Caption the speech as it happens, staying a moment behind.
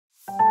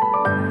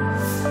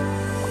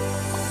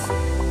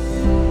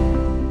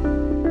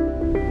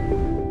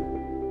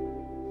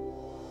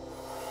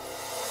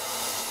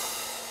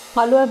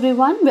Hello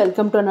everyone,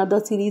 welcome to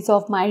another series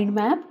of Mind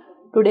Map.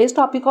 Today's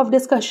topic of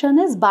discussion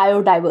is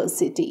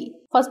biodiversity.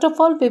 First of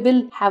all, we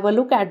will have a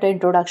look at the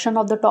introduction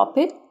of the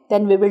topic.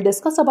 Then we will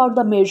discuss about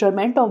the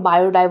measurement of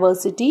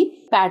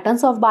biodiversity,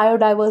 patterns of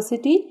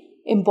biodiversity,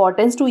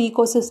 importance to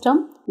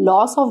ecosystem,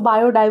 loss of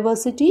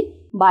biodiversity,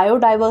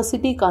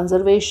 biodiversity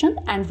conservation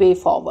and way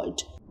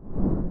forward.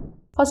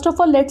 First of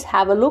all, let's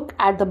have a look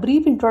at the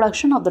brief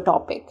introduction of the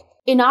topic.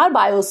 In our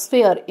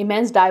biosphere,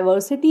 immense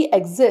diversity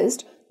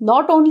exists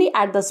not only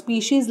at the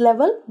species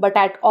level but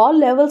at all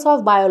levels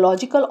of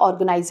biological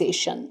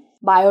organization.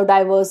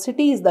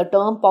 Biodiversity is the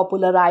term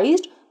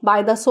popularized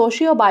by the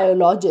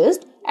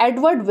sociobiologist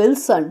Edward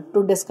Wilson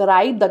to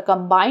describe the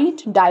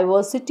combined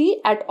diversity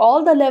at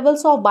all the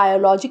levels of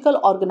biological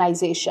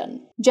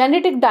organization.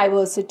 Genetic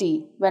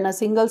diversity, when a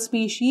single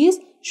species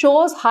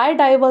shows high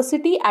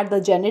diversity at the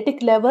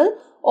genetic level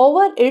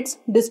over its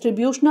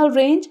distributional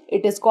range,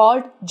 it is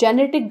called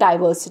genetic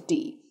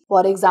diversity.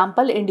 For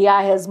example, India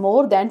has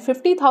more than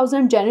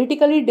 50,000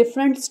 genetically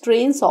different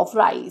strains of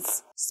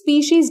rice.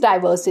 Species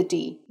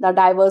diversity, the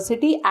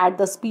diversity at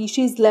the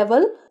species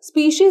level.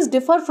 Species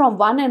differ from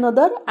one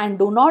another and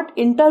do not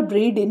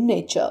interbreed in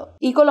nature.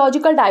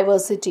 Ecological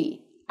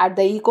diversity, at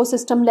the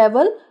ecosystem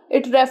level,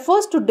 it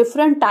refers to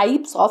different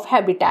types of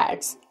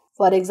habitats.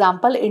 For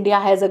example,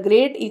 India has a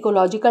great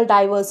ecological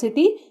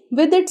diversity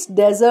with its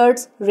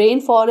deserts,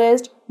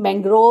 rainforest,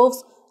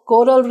 mangroves,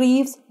 coral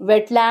reefs,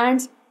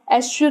 wetlands,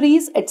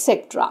 estuaries,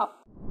 etc.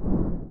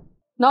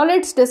 Now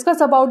let's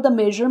discuss about the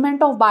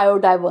measurement of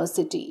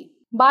biodiversity.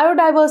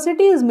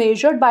 Biodiversity is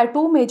measured by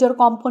two major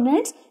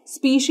components,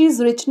 species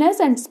richness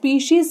and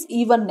species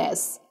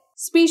evenness.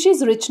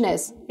 Species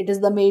richness, it is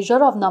the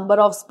measure of number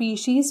of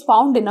species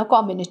found in a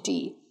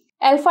community.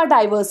 Alpha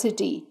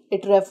diversity,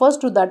 it refers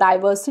to the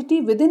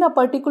diversity within a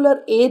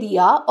particular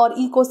area or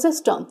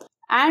ecosystem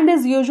and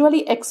is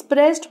usually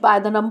expressed by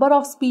the number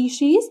of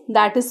species,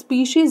 that is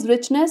species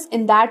richness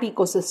in that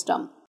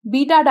ecosystem.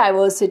 Beta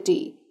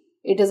diversity,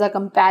 it is a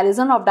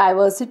comparison of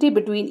diversity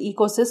between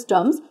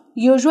ecosystems,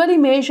 usually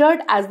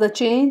measured as the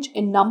change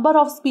in number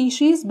of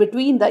species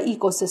between the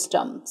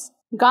ecosystems.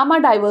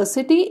 Gamma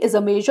diversity is a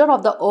measure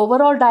of the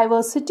overall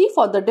diversity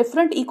for the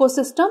different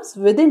ecosystems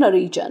within a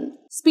region.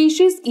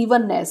 Species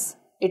evenness,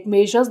 it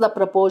measures the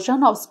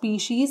proportion of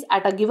species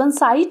at a given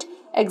site.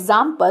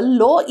 Example,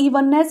 low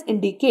evenness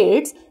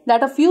indicates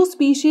that a few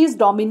species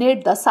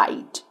dominate the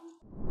site.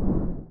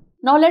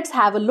 Now let's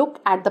have a look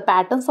at the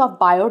patterns of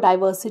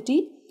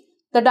biodiversity.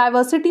 The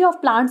diversity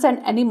of plants and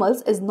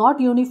animals is not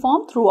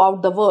uniform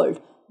throughout the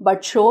world,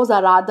 but shows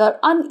a rather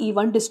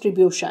uneven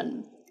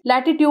distribution.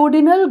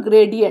 Latitudinal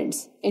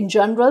gradients. In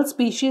general,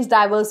 species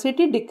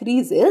diversity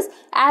decreases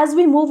as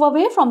we move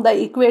away from the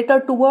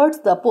equator towards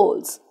the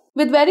poles.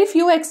 With very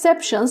few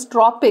exceptions,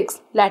 tropics,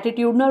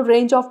 latitudinal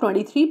range of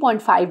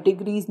 23.5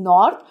 degrees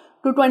north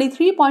to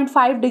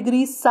 23.5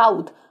 degrees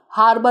south,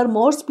 harbor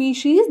more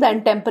species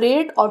than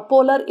temperate or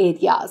polar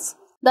areas.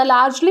 The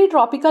largely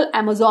tropical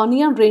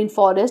Amazonian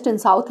rainforest in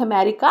South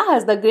America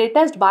has the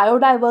greatest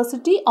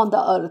biodiversity on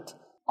the earth.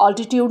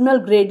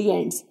 Altitudinal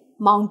gradients.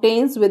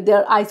 Mountains with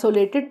their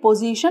isolated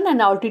position and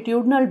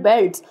altitudinal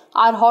belts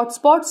are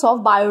hotspots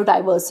of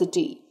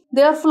biodiversity.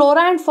 Their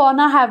flora and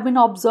fauna have been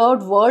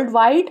observed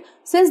worldwide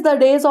since the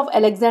days of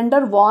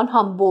Alexander von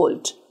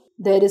Humboldt.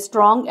 There is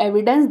strong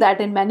evidence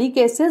that in many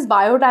cases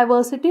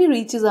biodiversity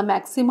reaches a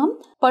maximum,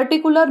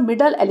 particular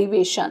middle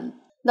elevation.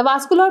 The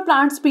vascular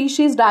plant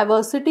species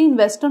diversity in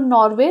western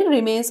Norway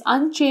remains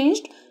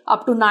unchanged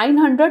up to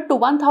 900 to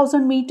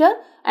 1000 meter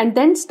and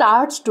then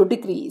starts to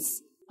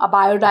decrease. A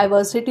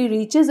biodiversity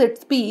reaches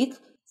its peak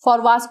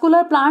for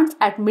vascular plants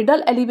at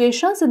middle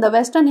elevations in the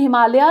western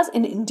Himalayas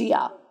in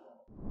India.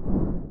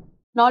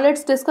 Now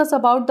let's discuss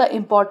about the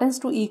importance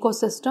to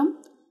ecosystem.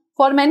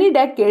 For many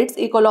decades,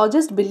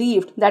 ecologists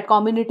believed that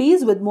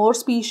communities with more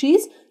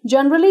species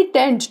generally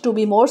tend to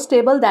be more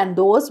stable than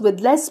those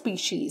with less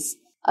species.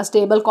 A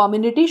stable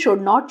community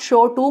should not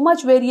show too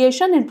much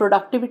variation in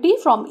productivity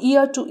from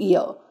year to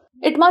year.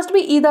 It must be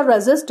either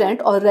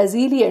resistant or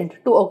resilient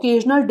to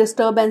occasional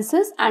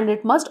disturbances, and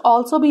it must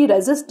also be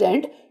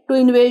resistant to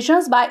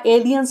invasions by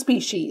alien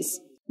species.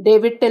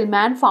 David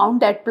Tillman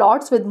found that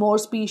plots with more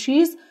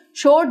species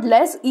showed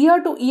less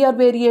year-to-year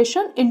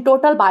variation in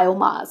total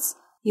biomass.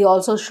 He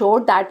also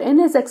showed that in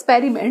his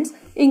experiments,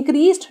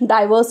 increased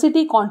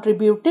diversity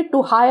contributed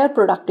to higher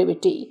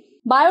productivity.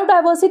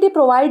 Biodiversity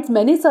provides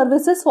many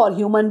services for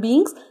human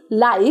beings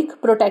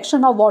like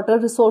protection of water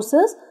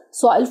resources,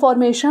 soil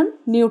formation,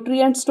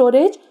 nutrient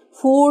storage,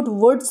 food,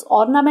 woods,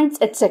 ornaments,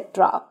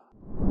 etc.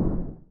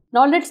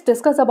 Now let's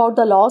discuss about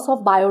the loss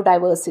of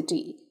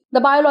biodiversity. The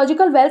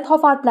biological wealth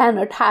of our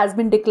planet has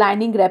been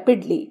declining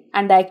rapidly,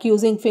 and the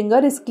accusing finger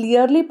is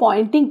clearly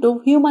pointing to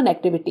human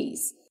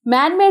activities.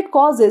 Man-made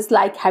causes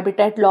like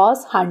habitat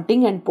loss,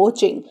 hunting and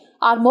poaching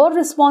are more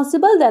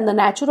responsible than the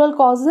natural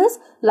causes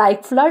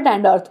like flood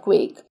and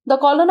earthquake. The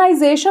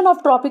colonization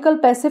of tropical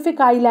Pacific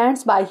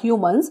islands by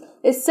humans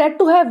is said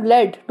to have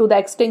led to the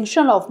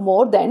extinction of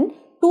more than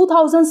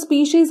 2000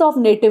 species of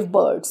native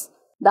birds.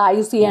 The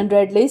IUCN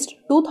Red List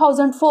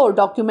 2004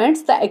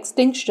 documents the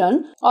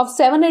extinction of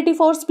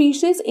 784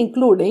 species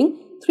including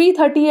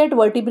 338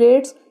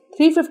 vertebrates,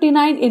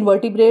 359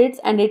 invertebrates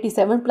and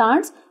 87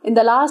 plants in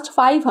the last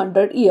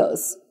 500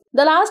 years.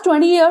 The last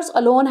 20 years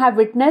alone have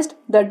witnessed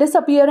the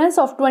disappearance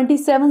of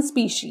 27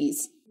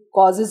 species.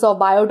 Causes of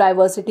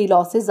biodiversity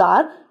losses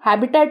are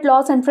habitat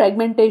loss and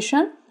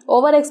fragmentation,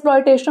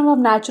 overexploitation of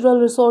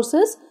natural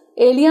resources,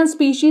 alien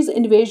species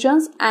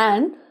invasions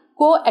and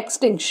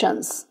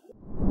co-extinctions.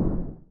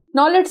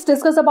 Now let's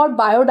discuss about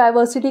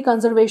biodiversity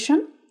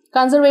conservation.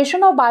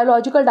 Conservation of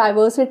biological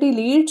diversity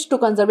leads to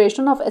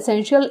conservation of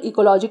essential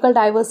ecological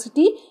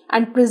diversity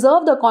and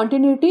preserve the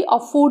continuity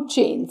of food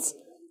chains.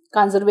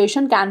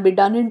 Conservation can be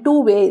done in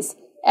two ways,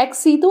 ex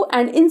situ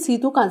and in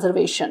situ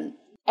conservation.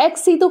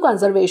 Ex situ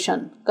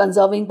conservation,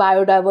 conserving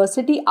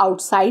biodiversity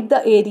outside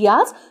the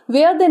areas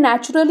where they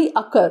naturally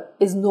occur,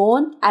 is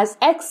known as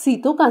ex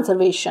situ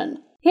conservation.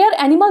 Here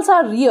animals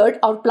are reared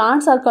or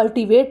plants are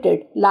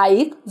cultivated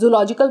like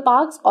zoological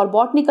parks or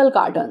botanical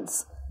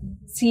gardens.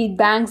 Seed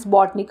banks,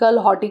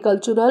 botanical,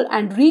 horticultural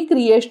and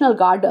recreational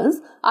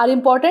gardens are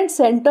important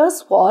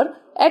centers for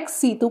ex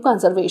situ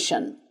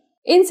conservation.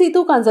 In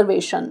situ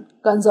conservation,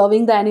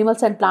 conserving the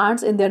animals and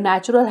plants in their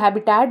natural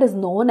habitat is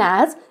known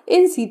as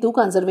in situ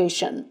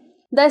conservation.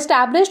 The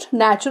established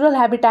natural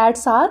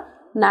habitats are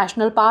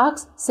national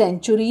parks,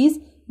 sanctuaries,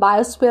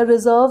 biosphere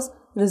reserves,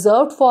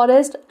 reserved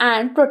forest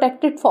and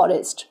protected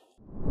forest.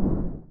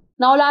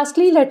 Now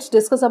lastly, let's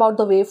discuss about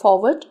the way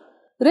forward.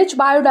 Rich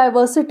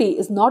biodiversity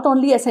is not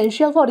only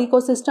essential for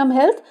ecosystem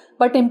health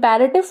but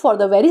imperative for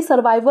the very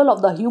survival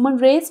of the human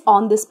race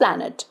on this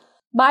planet.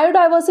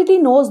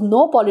 Biodiversity knows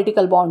no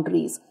political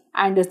boundaries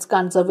and its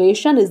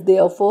conservation is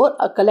therefore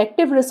a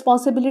collective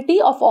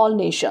responsibility of all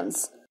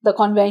nations. The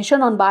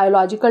Convention on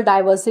Biological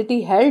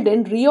Diversity held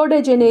in Rio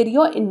de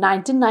Janeiro in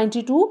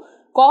 1992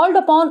 called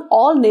upon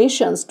all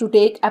nations to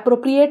take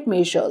appropriate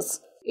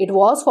measures. It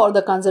was for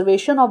the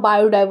conservation of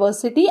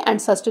biodiversity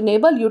and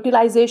sustainable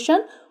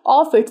utilization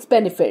of its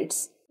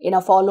benefits. In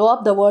a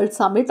follow-up, the World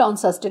Summit on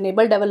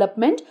Sustainable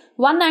Development,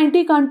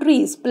 190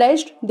 countries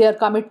pledged their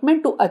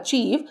commitment to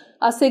achieve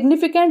a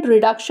significant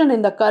reduction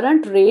in the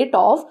current rate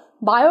of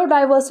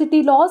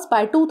biodiversity loss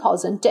by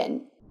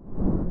 2010.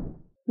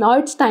 Now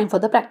it's time for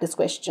the practice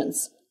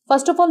questions.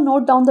 First of all,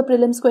 note down the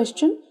prelims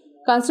question.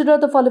 Consider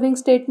the following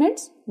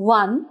statements.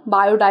 1.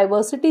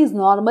 Biodiversity is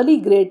normally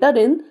greater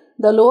in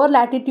the lower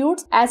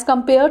latitudes as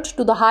compared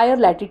to the higher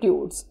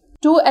latitudes.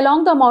 2.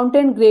 Along the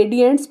mountain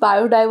gradients,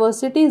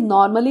 biodiversity is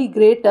normally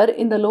greater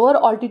in the lower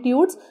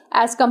altitudes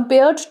as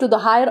compared to the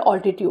higher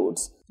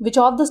altitudes. Which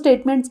of the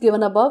statements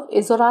given above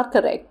is or are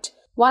correct?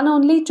 1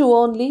 only, 2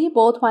 only,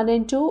 both 1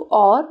 and 2,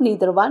 or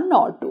neither 1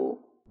 nor 2.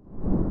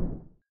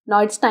 Now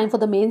it's time for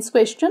the mains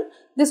question.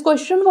 This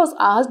question was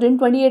asked in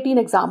 2018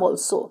 exam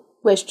also.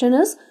 Question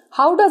is,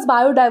 how does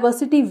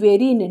biodiversity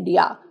vary in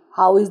India?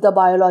 How is the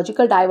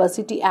Biological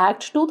Diversity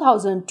Act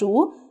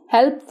 2002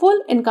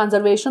 helpful in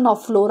conservation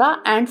of flora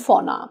and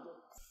fauna?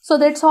 So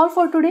that's all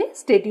for today.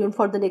 Stay tuned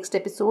for the next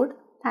episode.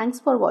 Thanks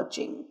for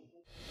watching.